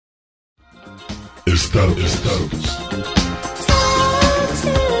Stardos.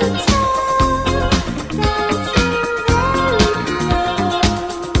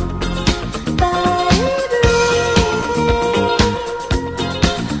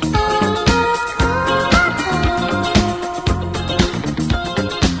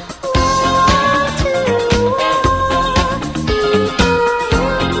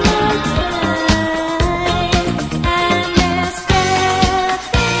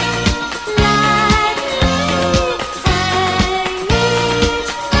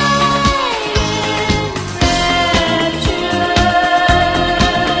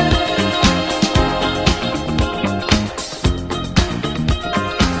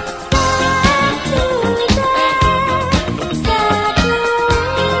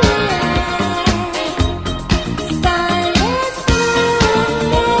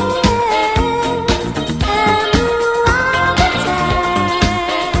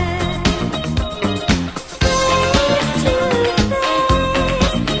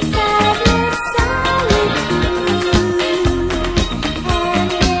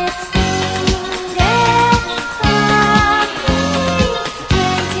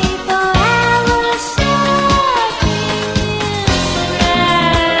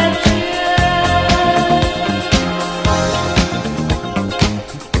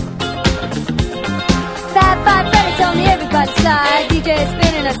 DJ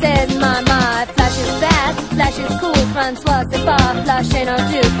spinning, I said, my, flash is fast, flash is cool, front swells and far, flush ain't no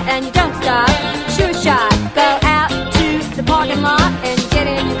do, and you don't stop, shoot shot, go out to the parking lot, and get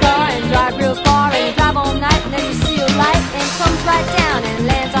in your car, and drive real far, and you drive all night, and then you see a light, and it comes right down, and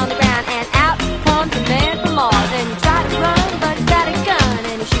lands on the ground, and out comes a man from Mars, and you try to run, but you got a gun,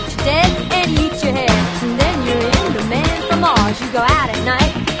 and he shoots you dead, and he eats your head, and then you're in the man from Mars, you go out at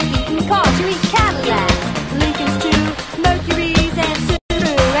night, eating cars, you eat Cadillacs, Lincolns too, Mercury's and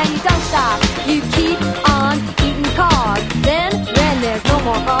Subaru, and you don't stop, you keep on eating cars. Then, when there's no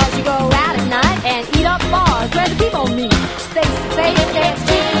more cars, you go out at night and eat up bars where the people meet. Face to face, there's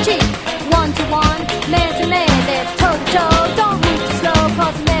cheek to cheek, one to one, man to man, there's toe to toe. Don't move too slow,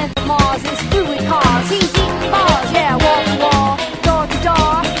 cause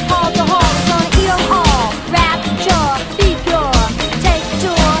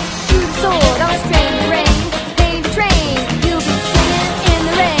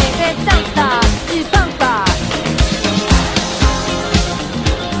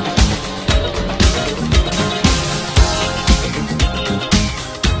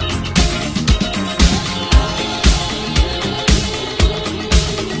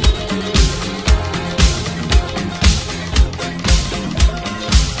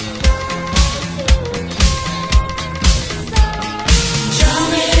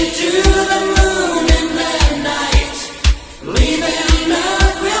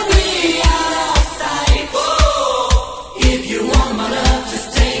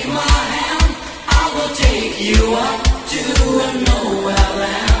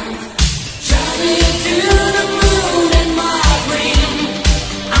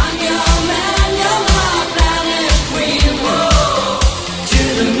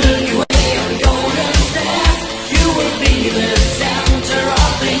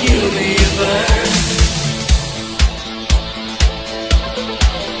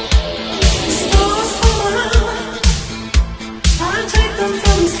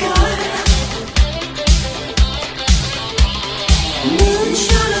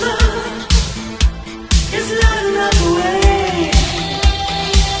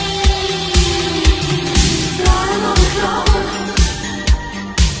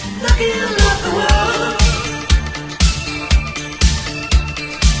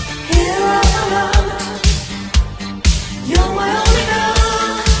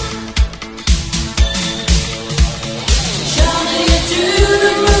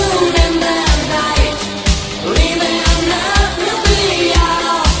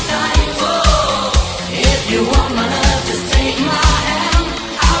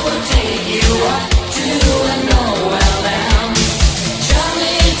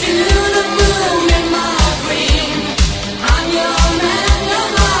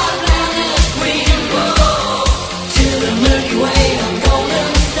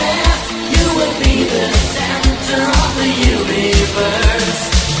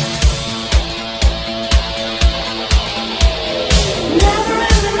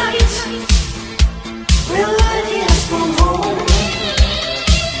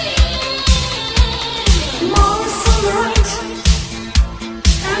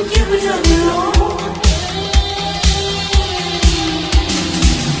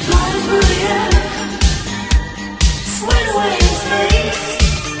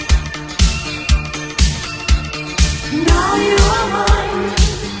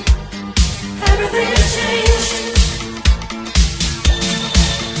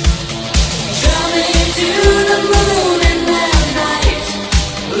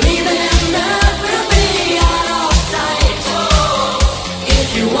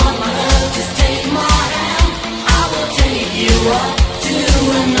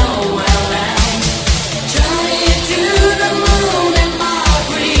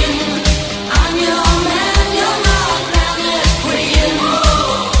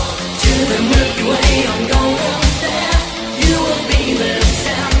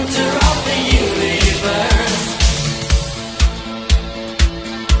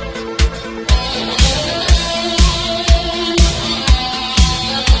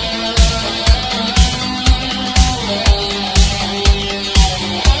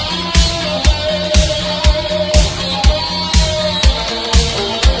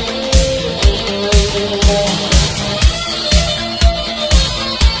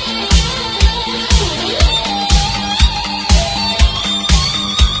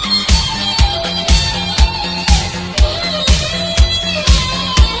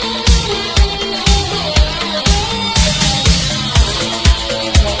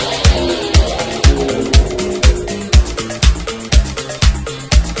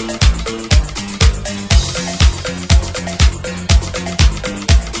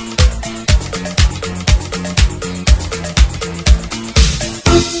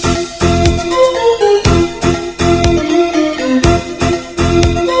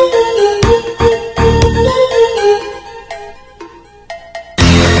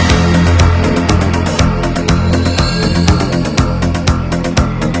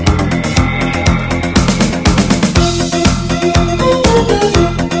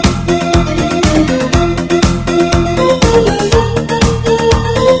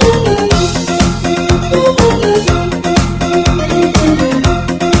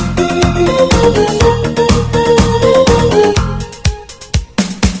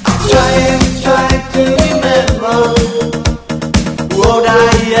what I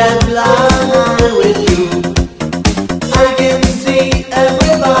have learned with you. I can see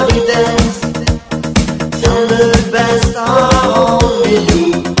everybody dance, and the best are only you.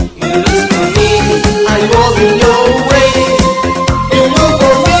 You look for me, I was in your way. You look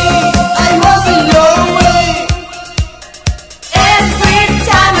for me, I was in your way. Every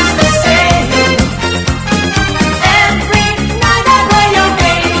time it's the same. Every night I play your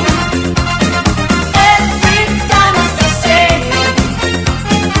game. Every time it's the same.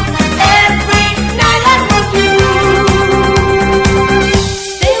 Every night I want you.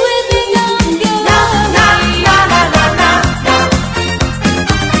 Stay with me, don't go away. Na na na na na na.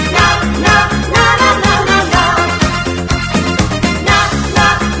 Na na na na na na na. Na na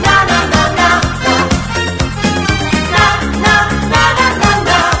na na na na. Na na na na na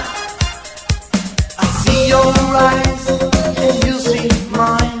na. I see your eyes and you see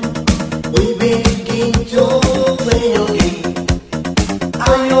mine. We begin to play a game.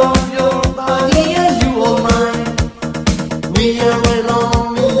 I hold your body and you hold mine. We are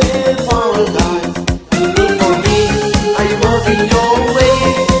alone in the paradise. You look for me, I was in your way.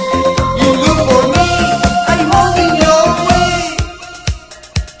 You look for me, I was in your way.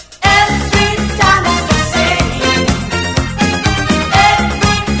 Every time it's the same.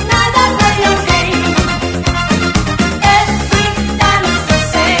 Every night I play your game. Every time it's the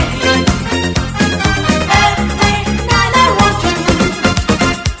same. Every night I want you.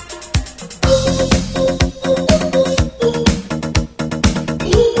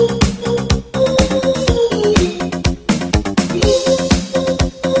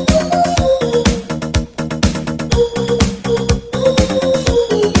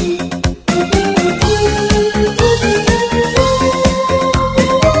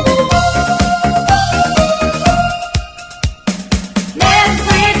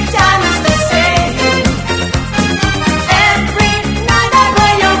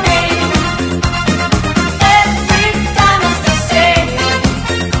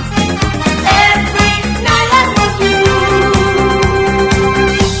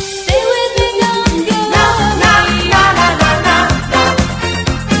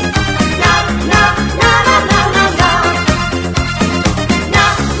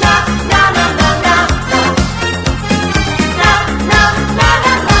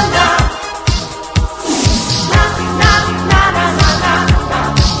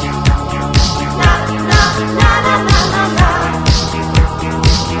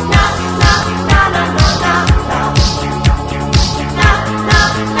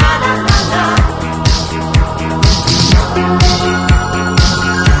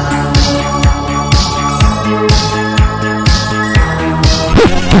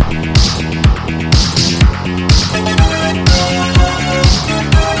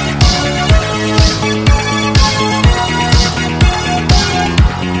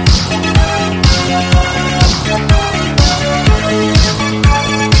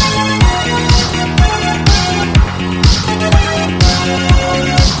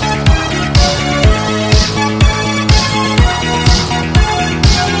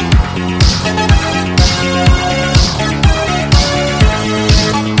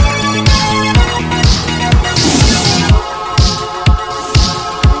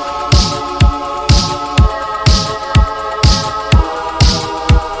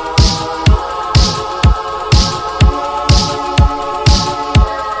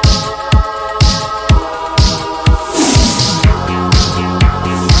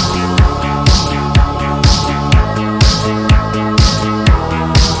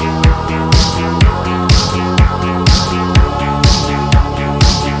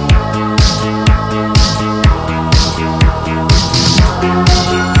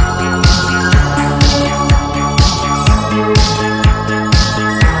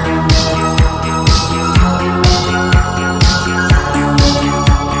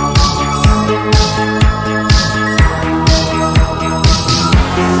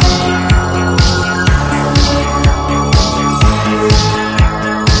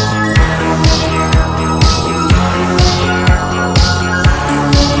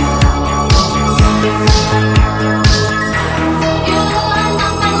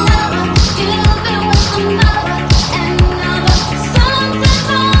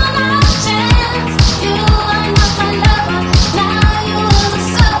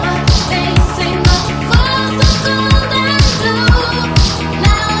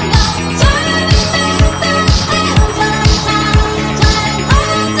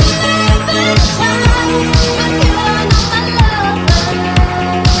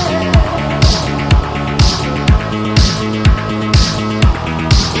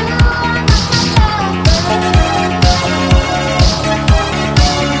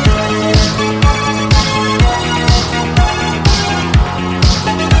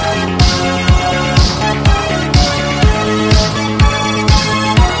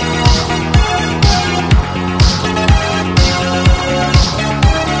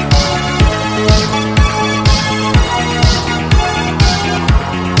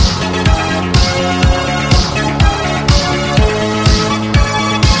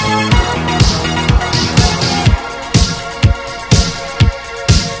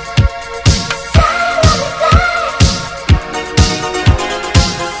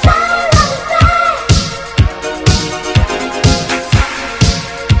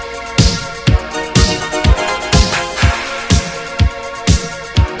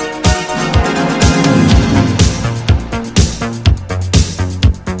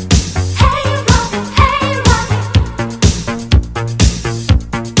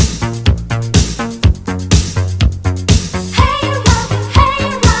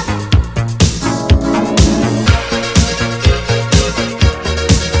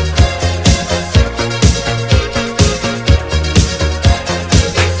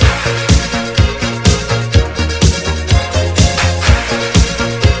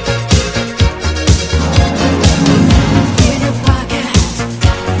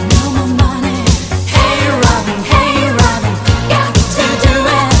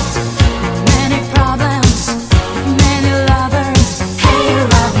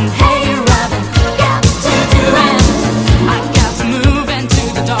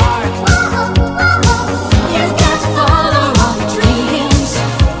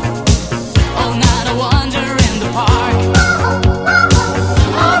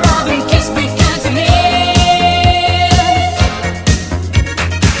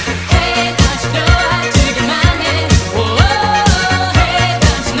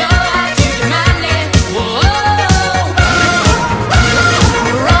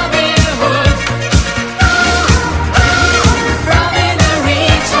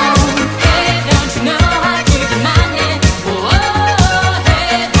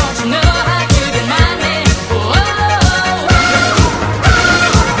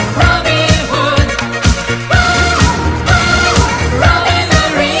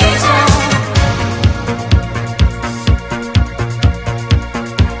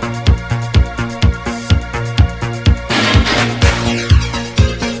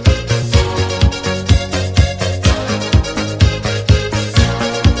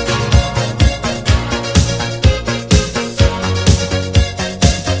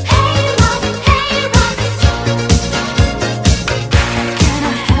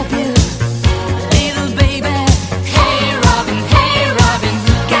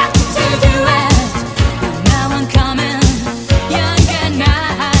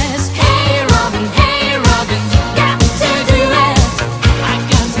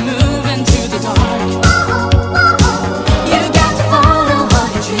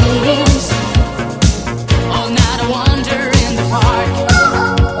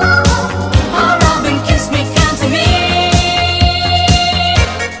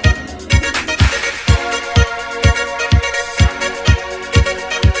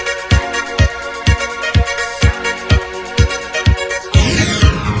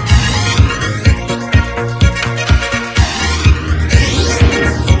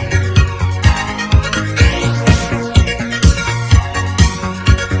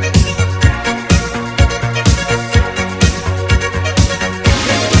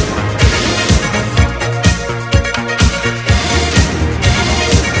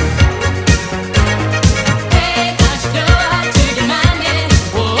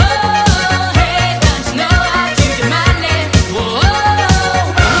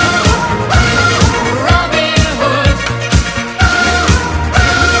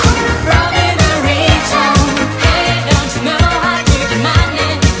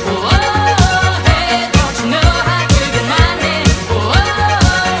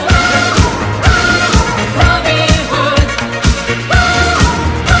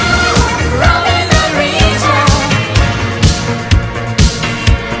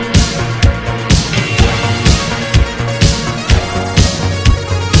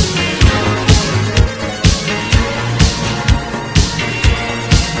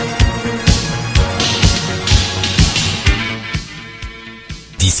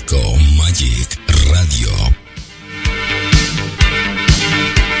 Disco Magic Radio.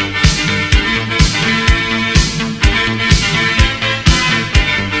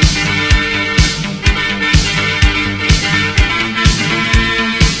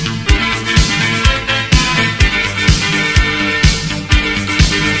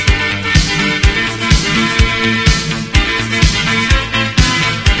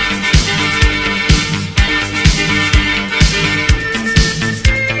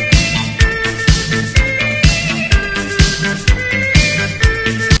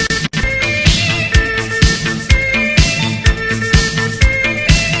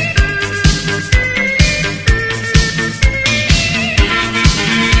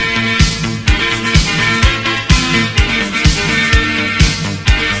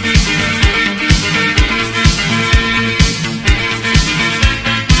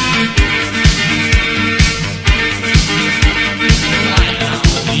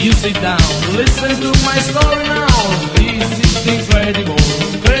 Sit down, listen to my story now. This is the incredible,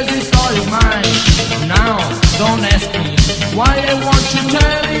 crazy story of mine. Now, don't ask me why I want to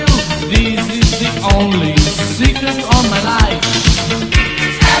tell you. This is the only secret of my life.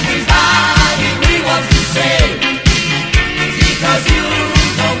 Everybody, we want to say, because you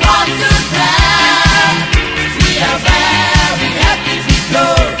don't want to tell. We are very happy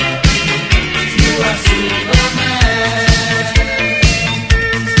because you are Superman.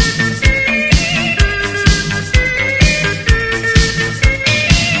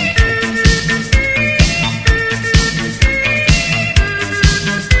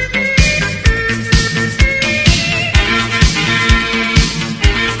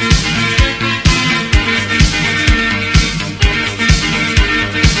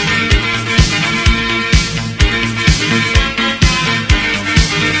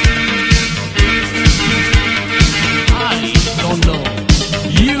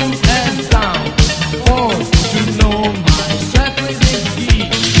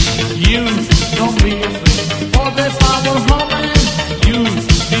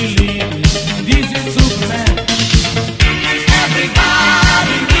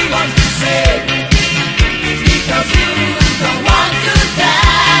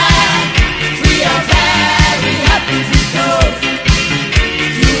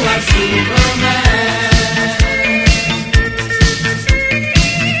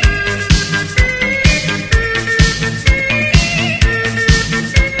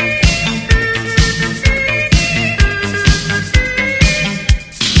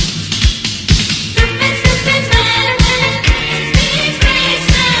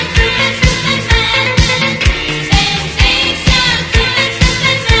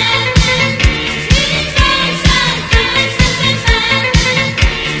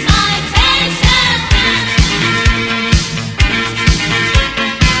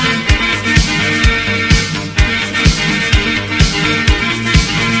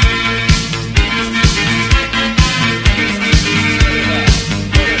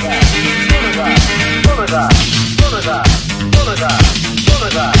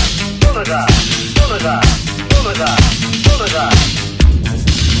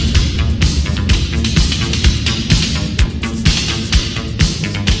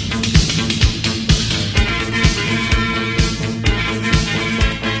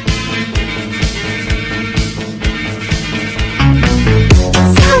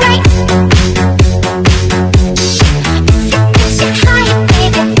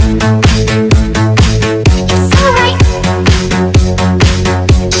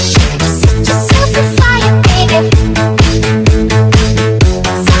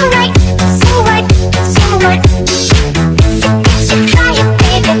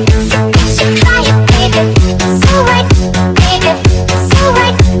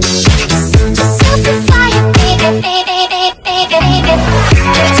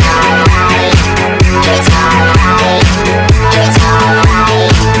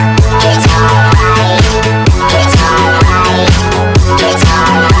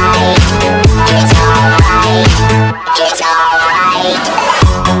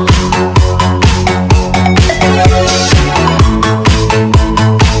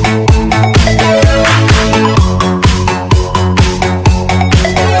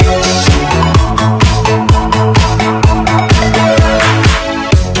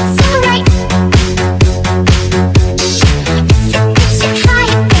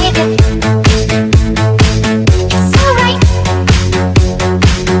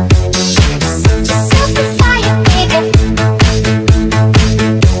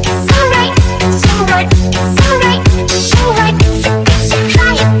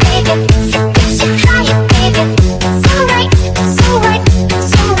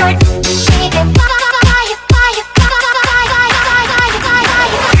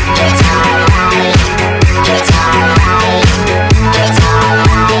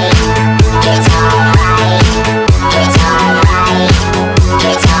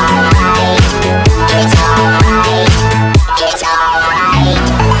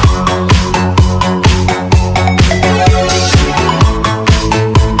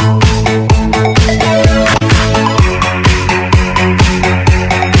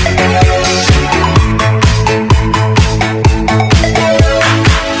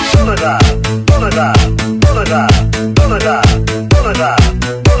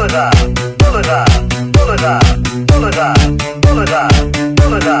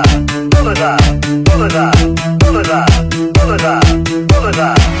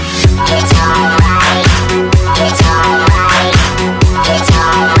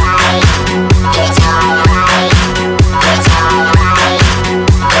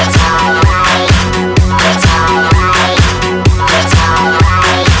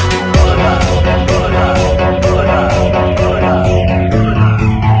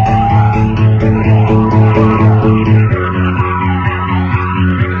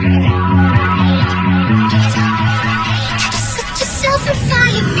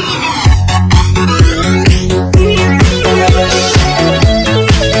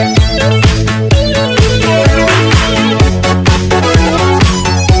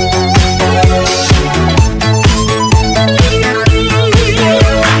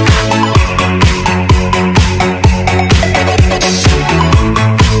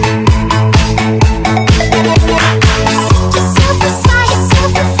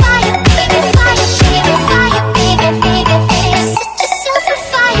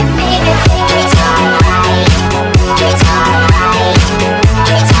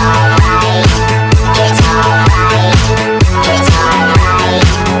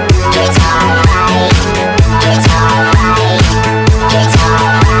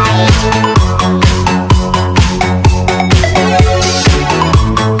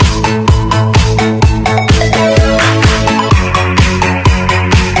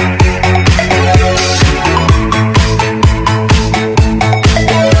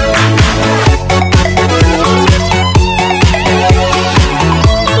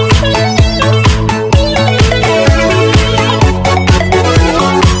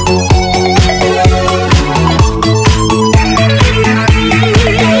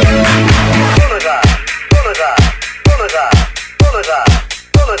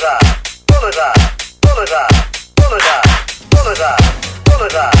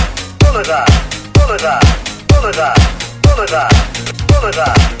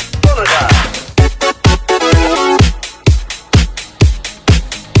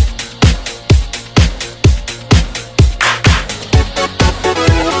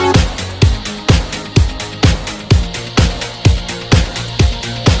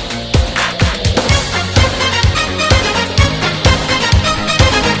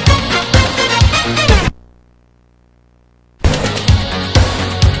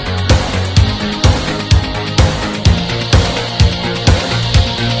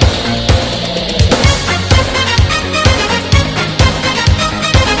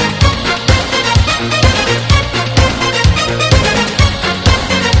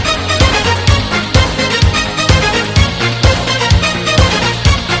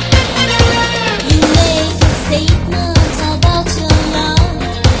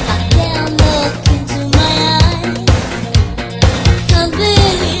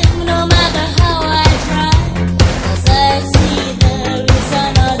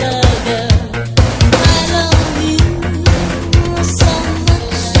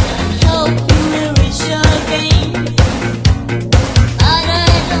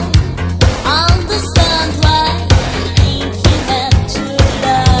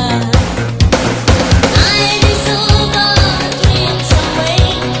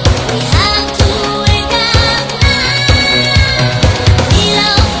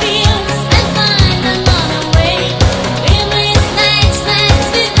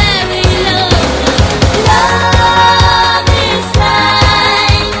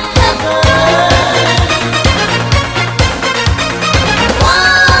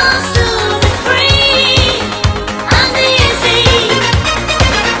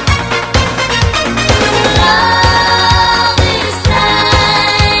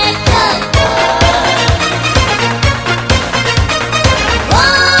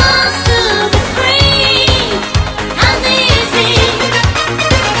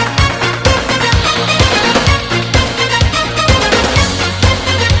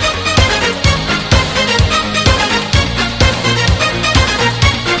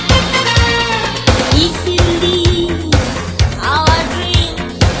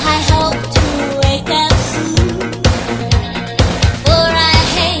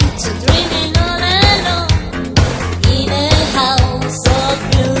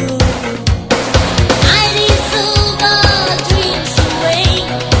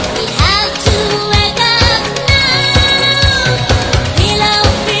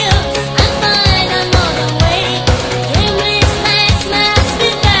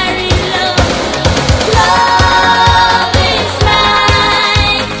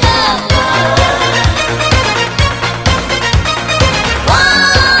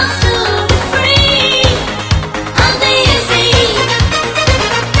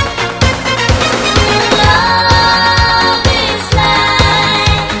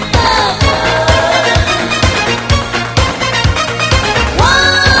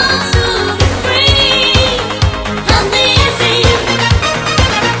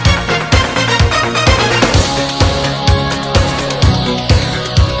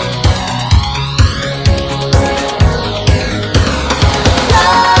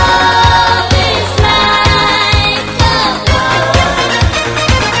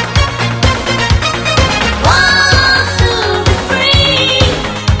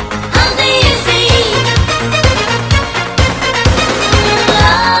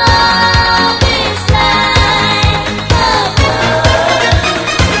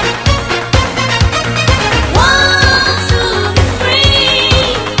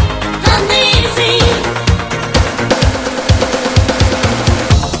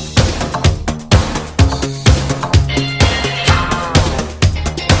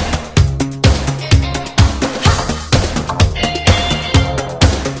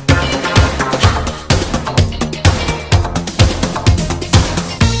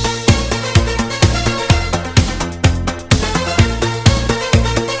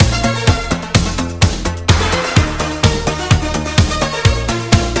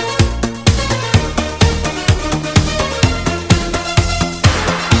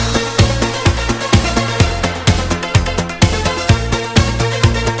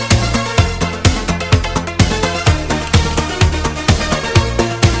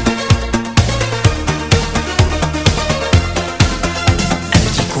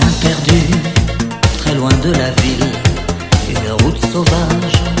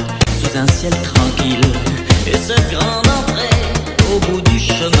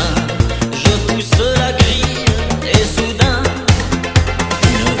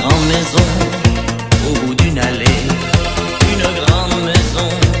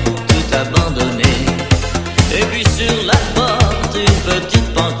 Et puis sur la